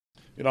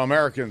You know,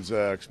 Americans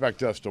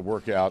expect us to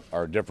work out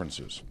our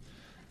differences,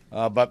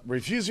 but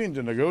refusing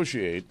to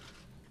negotiate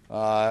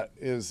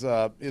is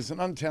an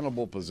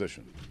untenable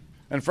position.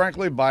 And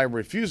frankly, by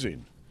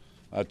refusing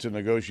to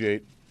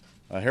negotiate,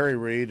 Harry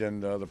Reid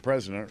and the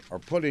president are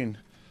putting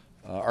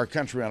our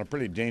country on a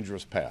pretty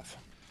dangerous path.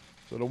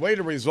 So the way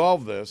to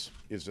resolve this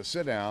is to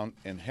sit down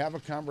and have a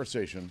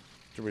conversation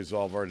to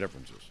resolve our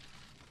differences.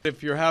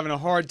 If you're having a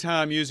hard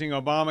time using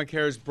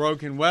Obamacare's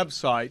broken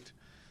website,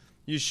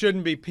 you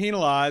shouldn't be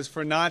penalized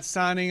for not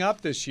signing up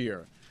this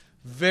year.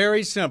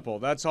 Very simple.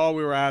 That's all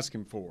we were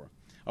asking for.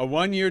 A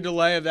one-year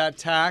delay of that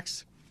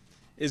tax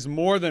is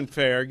more than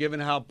fair given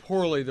how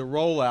poorly the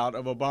rollout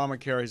of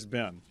Obamacare has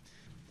been.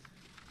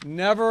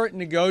 Never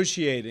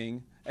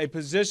negotiating, a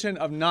position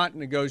of not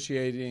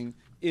negotiating,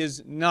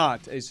 is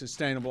not a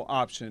sustainable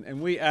option.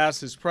 And we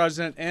ask this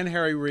president and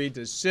Harry Reid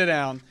to sit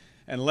down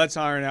and let's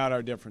iron out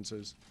our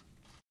differences.